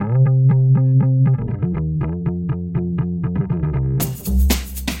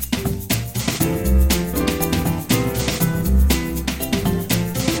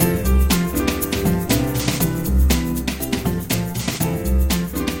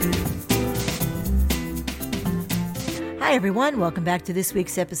Hi, everyone. Welcome back to this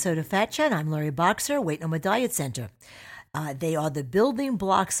week's episode of Fat Chat. I'm Laurie Boxer, Weight Norma Diet Center. They are the building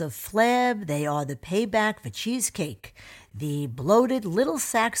blocks of Flab. They are the payback for cheesecake. The bloated little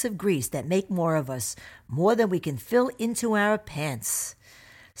sacks of grease that make more of us, more than we can fill into our pants.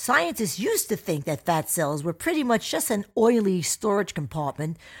 Scientists used to think that fat cells were pretty much just an oily storage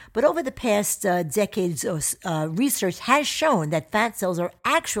compartment, but over the past decades, research has shown that fat cells are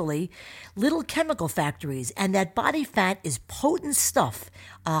actually little chemical factories and that body fat is potent stuff,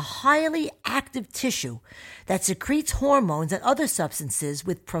 a highly active tissue that secretes hormones and other substances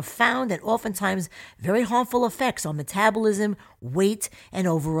with profound and oftentimes very harmful effects on metabolism, weight, and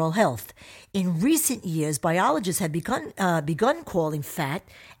overall health. In recent years, biologists have begun calling fat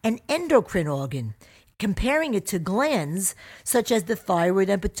an endocrine organ, comparing it to glands such as the thyroid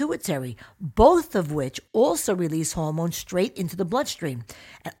and pituitary, both of which also release hormones straight into the bloodstream.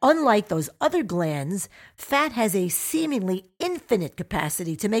 And unlike those other glands, fat has a seemingly infinite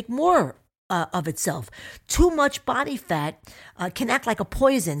capacity to make more of itself. Too much body fat can act like a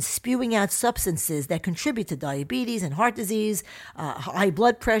poison, spewing out substances that contribute to diabetes and heart disease, high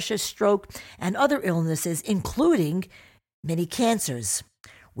blood pressure, stroke, and other illnesses, including many cancers.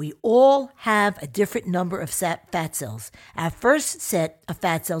 We all have a different number of fat cells. Our first set of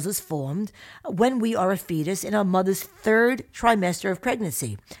fat cells is formed when we are a fetus in our mother's third trimester of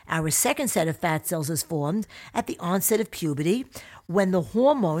pregnancy. Our second set of fat cells is formed at the onset of puberty when the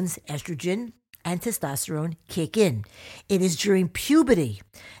hormones estrogen and testosterone kick in. It is during puberty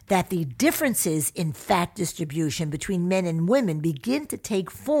that the differences in fat distribution between men and women begin to take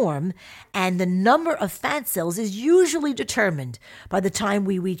form, and the number of fat cells is usually determined by the time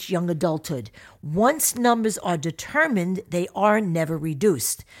we reach young adulthood. Once numbers are determined, they are never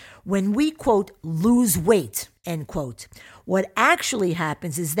reduced. When we, quote, lose weight, end quote, what actually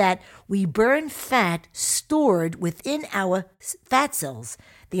happens is that we burn fat stored within our fat cells.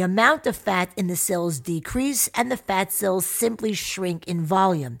 The amount of fat in the cells decrease and the fat cells simply shrink in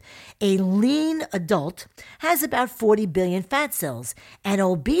volume. A lean adult has about 40 billion fat cells. An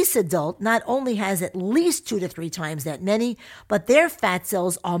obese adult not only has at least 2 to 3 times that many, but their fat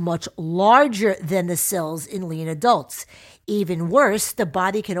cells are much larger than the cells in lean adults. Even worse, the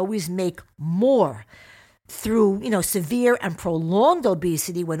body can always make more. Through, severe and prolonged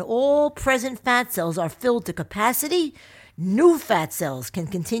obesity, when all present fat cells are filled to capacity, new fat cells can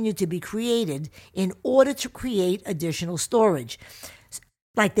continue to be created in order to create additional storage.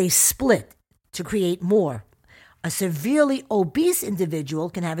 Like they split to create more. A severely obese individual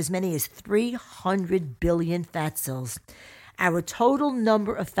can have as many as 300 billion fat cells. Our total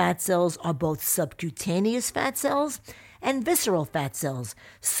number of fat cells are both subcutaneous fat cells and visceral fat cells.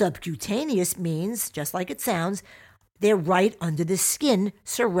 Subcutaneous means, just like it sounds, they're right under the skin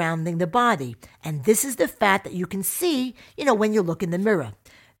surrounding the body. And this is the fat that you can see, when you look in the mirror.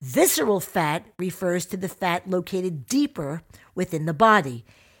 Visceral fat refers to the fat located deeper within the body,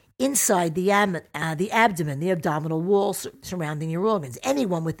 inside the abdomen, the abdominal wall surrounding your organs.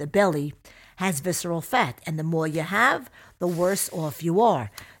 Anyone with a belly has visceral fat, and the more you have, the worse off you are.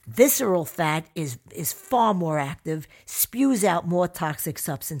 Visceral fat is far more active, spews out more toxic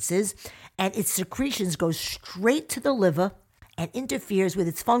substances, and its secretions go straight to the liver and interferes with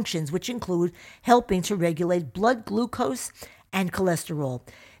its functions, which include helping to regulate blood glucose and cholesterol.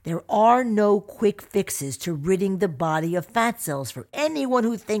 There are no quick fixes to ridding the body of fat cells. For anyone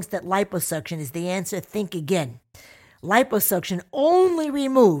who thinks that liposuction is the answer, think again. Liposuction only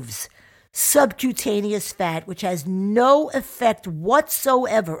removes subcutaneous fat, which has no effect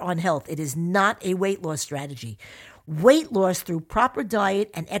whatsoever on health. It is not a weight loss strategy. Weight loss through proper diet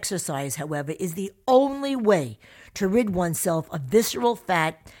and exercise, however, is the only way to rid oneself of visceral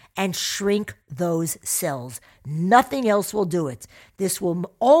fat and shrink those cells. Nothing else will do it. This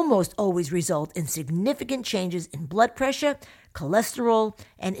will almost always result in significant changes in blood pressure, cholesterol,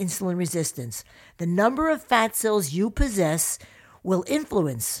 and insulin resistance. The number of fat cells you possess will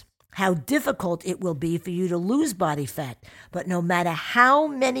influence how difficult it will be for you to lose body fat. But no matter how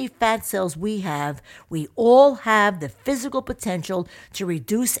many fat cells we have, we all have the physical potential to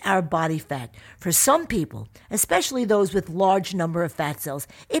reduce our body fat. For some people, especially those with large number of fat cells,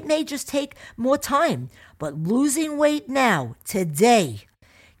 it may just take more time. But losing weight now, today,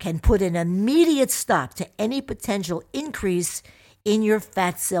 can put an immediate stop to any potential increase in your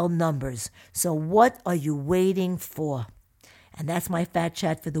fat cell numbers. So what are you waiting for? And that's my Fat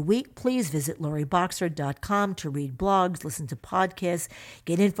Chat for the week. Please visit laurieboxer.com to read blogs, listen to podcasts,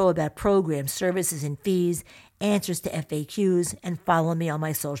 get info about programs, services, and fees, answers to FAQs, and follow me on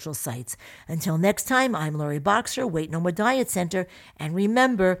my social sites. Until next time, I'm Laurie Boxer, Weight No More Diet Center, and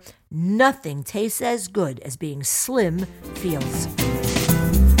remember, nothing tastes as good as being slim feels.